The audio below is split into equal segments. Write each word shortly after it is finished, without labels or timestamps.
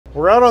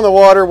We're out on the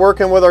water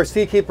working with our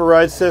Seakeeper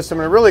ride system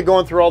and really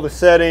going through all the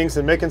settings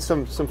and making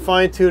some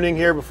fine tuning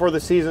here before the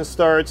season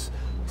starts.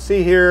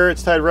 See here,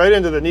 it's tied right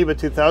into the NEMA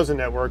 2000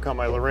 network on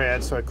my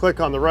Lowrance. So I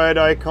click on the ride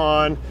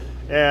icon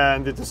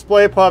and the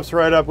display pops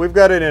right up. We've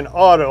got it in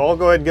auto. I'll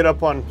go ahead and get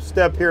up on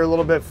step here a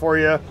little bit for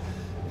you.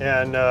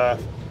 And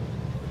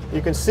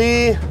you can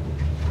see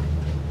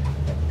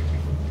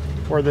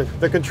where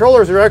the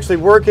controllers are actually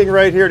working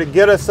right here to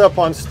get us up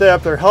on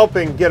step. They're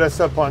helping get us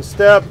up on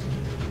step.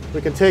 We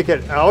can take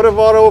it out of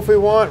auto if we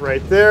want,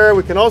 right there.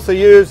 We can also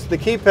use the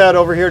keypad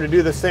over here to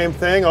do the same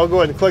thing. I'll go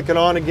ahead and click it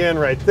on again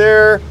right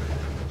there.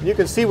 You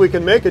can see we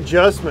can make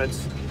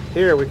adjustments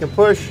here. We can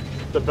push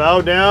the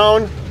bow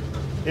down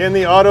in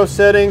the auto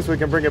settings. We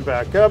can bring it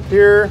back up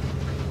here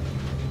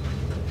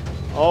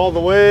all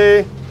the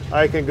way.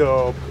 I can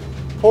go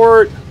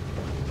port,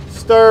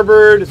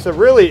 starboard. It's a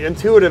really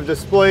intuitive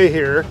display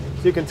here.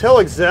 So you can tell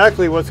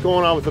exactly what's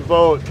going on with the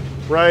boat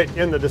right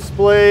in the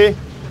display.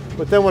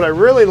 But then what I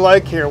really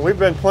like here, we've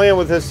been playing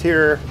with this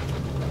here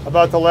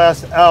about the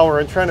last hour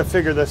and trying to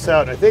figure this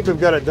out, and I think we've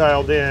got it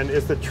dialed in,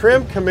 is the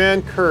trim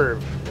command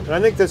curve. And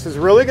I think this is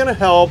really going to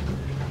help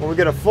when we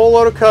get a full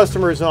load of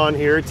customers on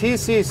here.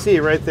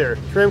 TCC right there,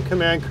 trim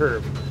command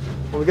curve.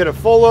 When we get a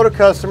full load of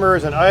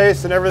customers and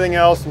ice and everything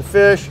else and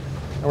fish,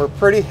 and we're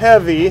pretty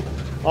heavy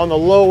on the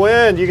low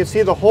end, you can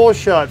see the whole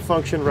shot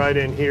function right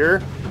in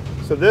here.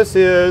 So this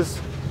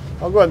is,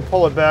 I'll go ahead and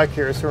pull it back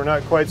here so we're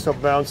not quite so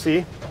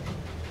bouncy.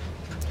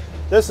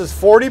 This is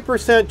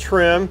 40%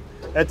 trim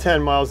at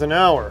 10 miles an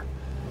hour.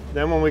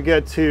 Then when we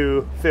get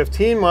to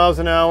 15 miles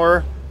an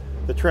hour,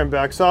 the trim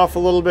backs off a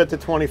little bit to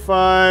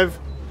 25.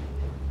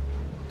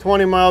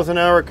 20 miles an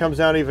hour, it comes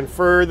down even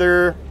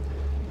further.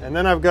 And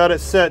then I've got it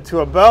set to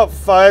about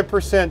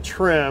 5%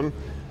 trim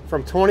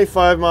from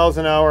 25 miles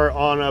an hour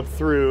on up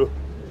through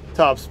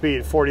top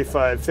speed,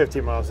 45,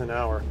 50 miles an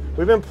hour.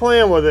 We've been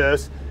playing with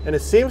this and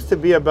it seems to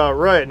be about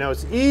right. Now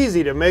it's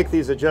easy to make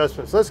these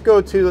adjustments. Let's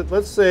go to,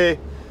 let's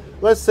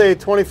say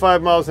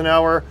 25 miles an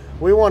hour.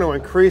 We want to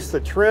increase the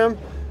trim.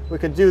 We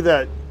can do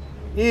that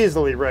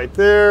easily right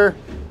there.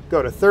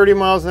 Go to 30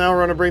 miles an hour, we're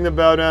going to bring the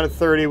bow down to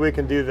 30, we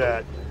can do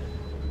that.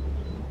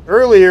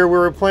 Earlier we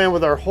were playing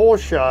with our whole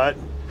shot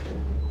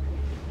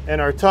and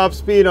our top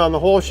speed on the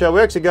whole shot. We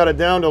actually got it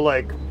down to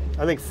like,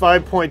 I think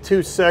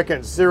 5.2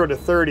 seconds, 0 to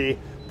 30,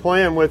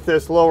 playing with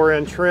this lower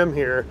end trim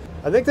here.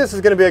 I think this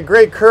is going to be a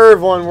great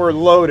curve when we're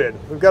loaded.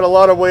 We've got a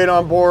lot of weight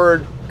on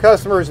board,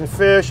 customers and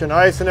fish and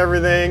ice and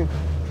everything.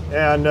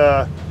 And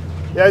yeah,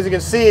 as you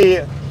can see,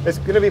 it's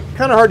going to be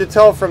kind of hard to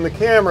tell from the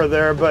camera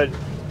there, but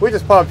we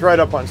just popped right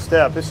up on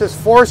step. It's just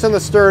forcing the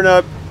stern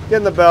up,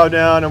 getting the bow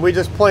down, and we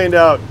just planed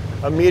out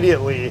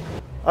immediately.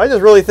 I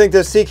just really think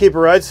this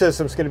Seakeeper ride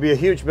system is going to be a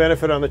huge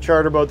benefit on the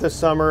charter boat this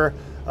summer.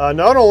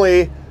 Not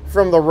only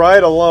from the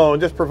ride alone,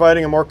 just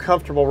providing a more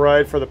comfortable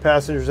ride for the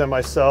passengers and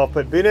myself,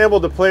 but being able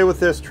to play with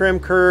this trim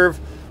curve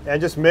and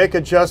just make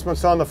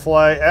adjustments on the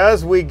fly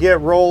as we get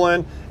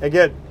rolling and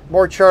get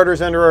more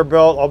charters under our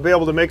belt. I'll be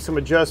able to make some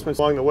adjustments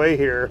along the way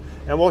here,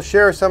 and we'll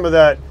share some of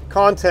that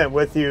content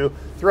with you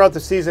throughout the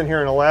season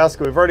here in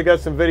Alaska. We've already got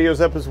some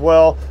videos up as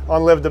well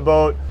on Live the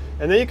Boat,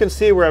 and then you can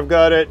see where I've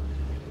got it.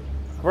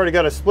 I've already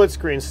got a split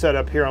screen set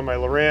up here on my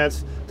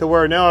Lowrance to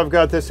where now I've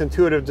got this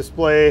intuitive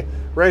display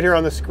right here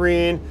on the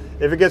screen.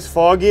 If it gets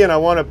foggy and I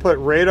want to put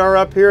radar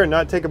up here and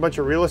not take a bunch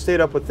of real estate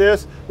up with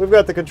this, we've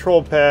got the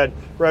control pad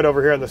right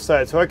over here on the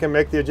side. So I can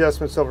make the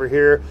adjustments over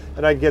here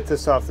and I can get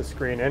this off the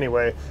screen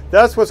anyway.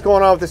 That's what's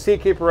going on with the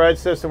Seakeeper ride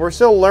system. We're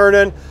still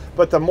learning,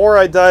 but the more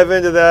I dive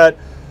into that,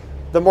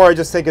 the more I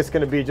just think it's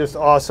going to be just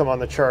awesome on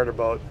the charter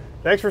boat.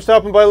 Thanks for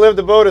stopping by Live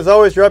the Boat. As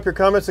always, drop your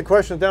comments and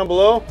questions down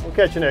below. We'll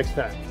catch you next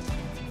time.